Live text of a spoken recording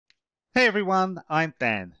Hey everyone, I'm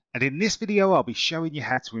Dan, and in this video I'll be showing you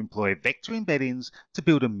how to employ vector embeddings to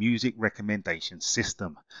build a music recommendation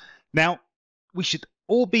system. Now, we should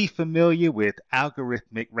all be familiar with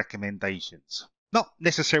algorithmic recommendations. Not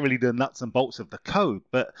necessarily the nuts and bolts of the code,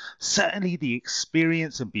 but certainly the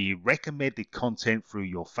experience and the recommended content through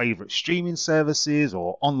your favorite streaming services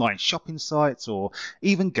or online shopping sites or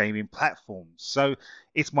even gaming platforms. So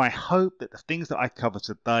it's my hope that the things that I cover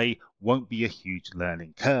today won't be a huge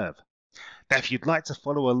learning curve. Now, if you'd like to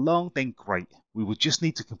follow along, then great. We will just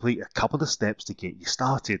need to complete a couple of steps to get you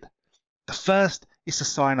started. The first is to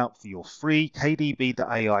sign up for your free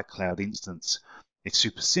KDB.AI cloud instance. It's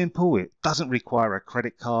super simple, it doesn't require a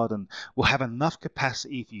credit card, and will have enough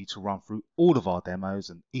capacity for you to run through all of our demos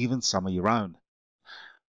and even some of your own.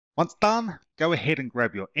 Once done, go ahead and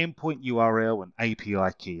grab your endpoint URL and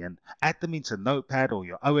API key and add them into Notepad or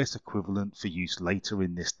your OS equivalent for use later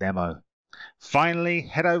in this demo. Finally,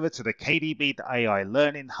 head over to the KDB.AI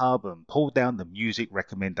Learning Hub and pull down the music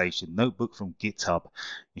recommendation notebook from GitHub,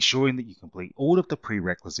 ensuring that you complete all of the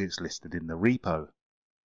prerequisites listed in the repo.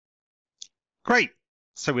 Great!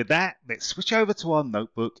 So with that, let's switch over to our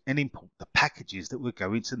notebook and import the packages that we're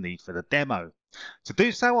going to need for the demo. To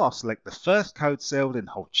do so, I'll select the first code cell, then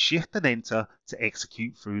hold Shift and Enter to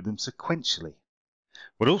execute through them sequentially.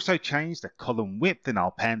 We'll also change the column width in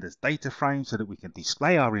our pandas data frame so that we can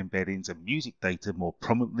display our embeddings and music data more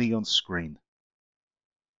prominently on screen.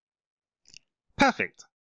 Perfect.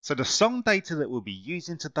 So the song data that we'll be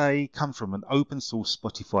using today comes from an open source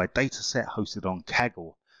Spotify dataset hosted on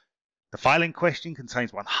Kaggle. The file in question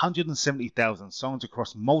contains 170,000 songs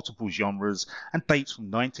across multiple genres and dates from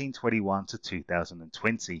 1921 to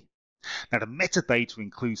 2020. Now, the metadata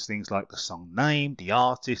includes things like the song name, the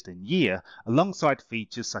artist, and year, alongside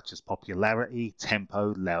features such as popularity,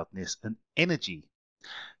 tempo, loudness, and energy.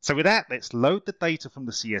 So with that, let's load the data from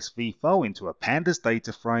the CSV file into a pandas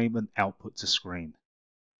data frame and output to screen.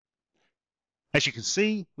 As you can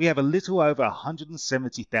see, we have a little over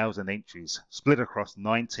 170,000 entries split across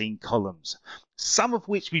 19 columns, some of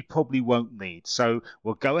which we probably won't need, so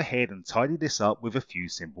we'll go ahead and tidy this up with a few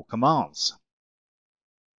simple commands.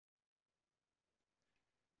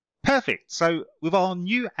 Perfect. So with our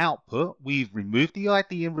new output, we've removed the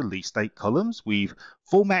ID and release date columns. We've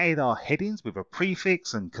formatted our headings with a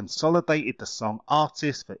prefix and consolidated the song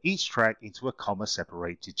artist for each track into a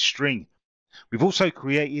comma-separated string. We've also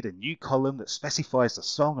created a new column that specifies the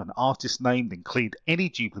song and artist name and cleared any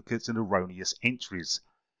duplicates and erroneous entries.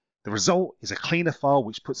 The result is a cleaner file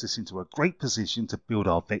which puts us into a great position to build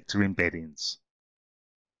our vector embeddings.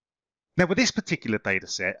 Now, with this particular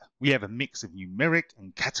dataset, we have a mix of numeric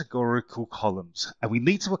and categorical columns, and we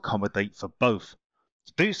need to accommodate for both.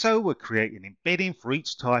 To do so, we'll create an embedding for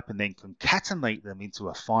each type and then concatenate them into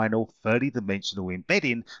a final 30-dimensional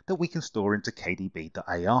embedding that we can store into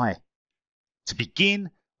KDB.AI. To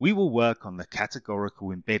begin, we will work on the categorical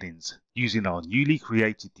embeddings, using our newly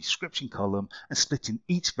created description column and splitting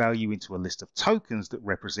each value into a list of tokens that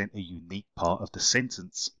represent a unique part of the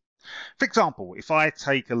sentence. For example, if I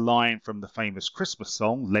take a line from the famous Christmas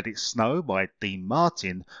song, Let It Snow by Dean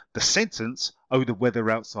Martin, the sentence, "Oh, the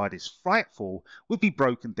weather outside is frightful," would be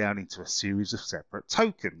broken down into a series of separate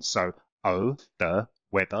tokens. So, oh, the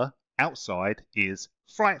weather outside is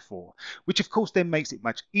frightful, which of course then makes it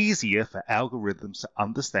much easier for algorithms to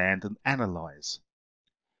understand and analyze.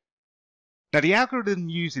 Now, the algorithm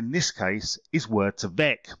used in this case is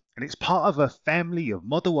word2vec, and it's part of a family of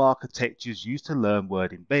model architectures used to learn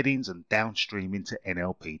word embeddings and downstream into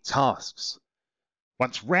NLP tasks.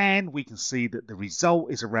 Once ran, we can see that the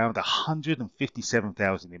result is around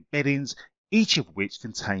 157,000 embeddings, each of which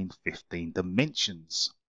contain 15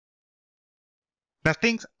 dimensions. Now,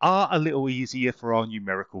 things are a little easier for our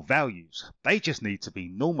numerical values. They just need to be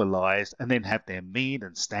normalized and then have their mean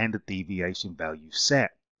and standard deviation values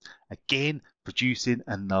set. Again, producing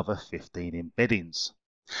another 15 embeddings.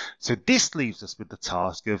 So this leaves us with the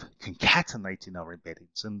task of concatenating our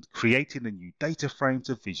embeddings and creating a new data frame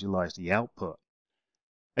to visualize the output.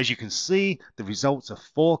 As you can see, the results are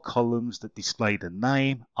 4 columns that display the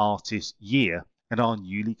name, artist, year, and our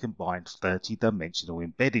newly combined 30-dimensional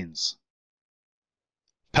embeddings.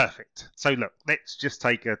 Perfect. So look, let's just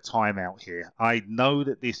take a time out here. I know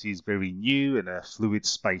that this is very new and a fluid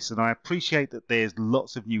space, and I appreciate that there's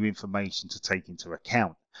lots of new information to take into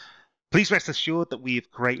account. Please rest assured that we have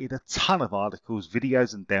created a ton of articles,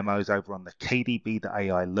 videos, and demos over on the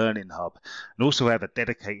KDB.AI Learning Hub, and also have a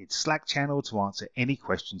dedicated Slack channel to answer any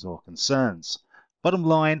questions or concerns. Bottom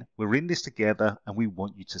line, we're in this together and we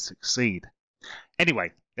want you to succeed.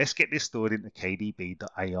 Anyway, let's get this stored into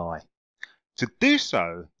KDB.AI. To do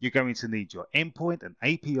so, you're going to need your endpoint and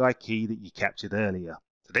API key that you captured earlier.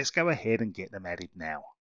 So let's go ahead and get them added now.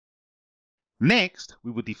 Next,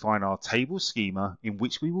 we will define our table schema in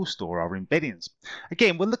which we will store our embeddings.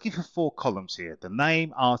 Again, we're looking for 4 columns here: the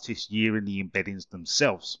name, artist, year, and the embeddings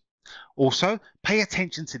themselves. Also, pay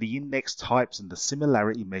attention to the index types and the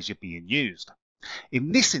similarity measure being used.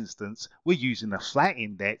 In this instance, we're using a flat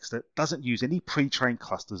index that doesn't use any pre-trained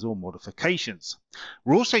clusters or modifications.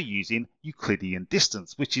 We're also using Euclidean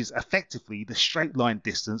distance, which is effectively the straight line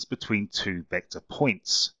distance between 2 vector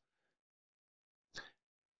points.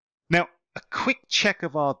 Now, a quick check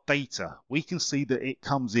of our data, we can see that it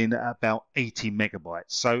comes in at about 80 megabytes.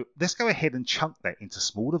 So let's go ahead and chunk that into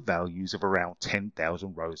smaller values of around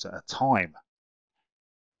 10,000 rows at a time.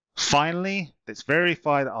 Finally, let's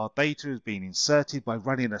verify that our data has been inserted by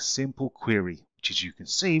running a simple query, which, as you can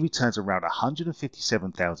see, returns around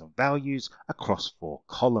 157,000 values across 4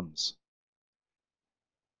 columns.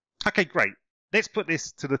 Okay, great. Let's put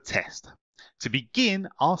this to the test. To begin,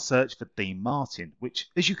 I'll search for Dean Martin, which,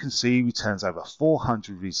 as you can see, returns over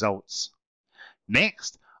 400 results.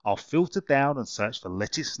 Next, I'll filter down and search for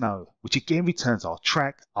Let It Snow, which again returns our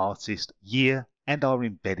track, artist, year, and our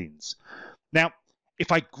embeddings. Now,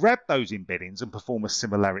 if I grab those embeddings and perform a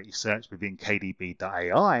similarity search within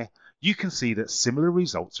KDB.AI, you can see that similar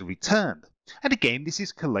results are returned. And again, this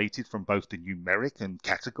is collated from both the numeric and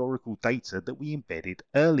categorical data that we embedded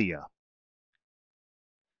earlier.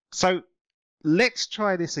 So let's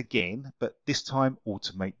try this again, but this time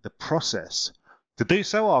automate the process. To do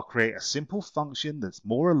so, I'll create a simple function that's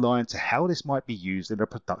more aligned to how this might be used in a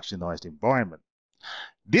productionized environment.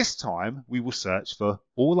 This time, we will search for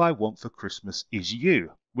All I Want for Christmas Is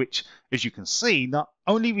You, which, as you can see, not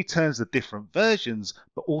only returns the different versions,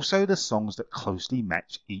 but also the songs that closely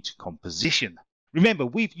match each composition. Remember,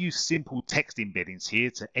 we've used simple text embeddings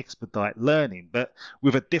here to expedite learning, but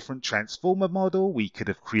with a different transformer model, we could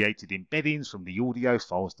have created embeddings from the audio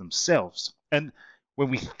files themselves. And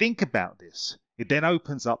when we think about this, it then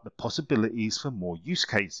opens up the possibilities for more use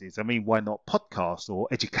cases. I mean, why not podcasts or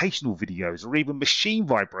educational videos or even machine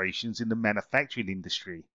vibrations in the manufacturing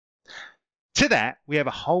industry? To that, we have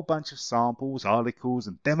a whole bunch of samples, articles,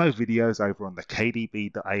 and demo videos over on the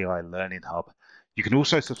KDB.AI Learning Hub. You can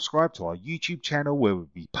also subscribe to our YouTube channel where we'll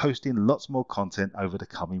be posting lots more content over the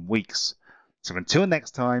coming weeks. So until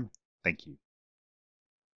next time, thank you.